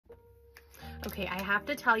Okay, I have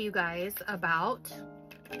to tell you guys about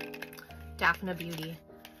Daphne Beauty.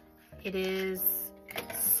 It is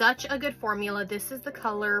such a good formula. This is the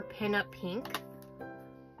color Pinup Pink.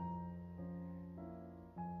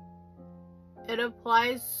 It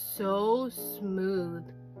applies so smooth.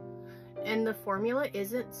 And the formula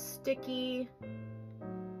isn't sticky.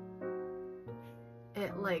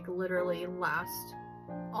 It like literally lasts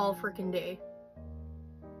all freaking day.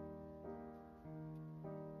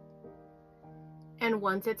 And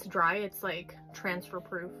once it's dry, it's like transfer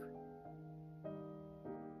proof.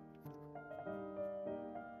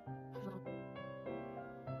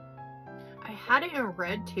 I had it in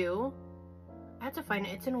red too. I had to find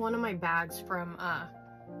it. It's in one of my bags from, I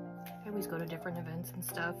always go to different events and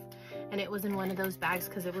stuff. And it was in one of those bags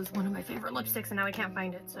because it was one of my favorite lipsticks and now I can't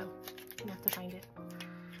find it. So I'm gonna have to find it.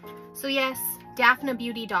 So yes,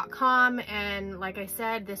 daphnebeauty.com. And like I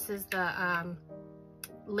said, this is the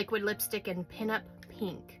liquid lipstick in Pinup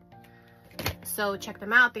Pink. So check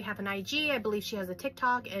them out. They have an IG. I believe she has a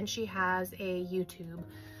TikTok and she has a YouTube.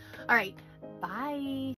 All right, bye.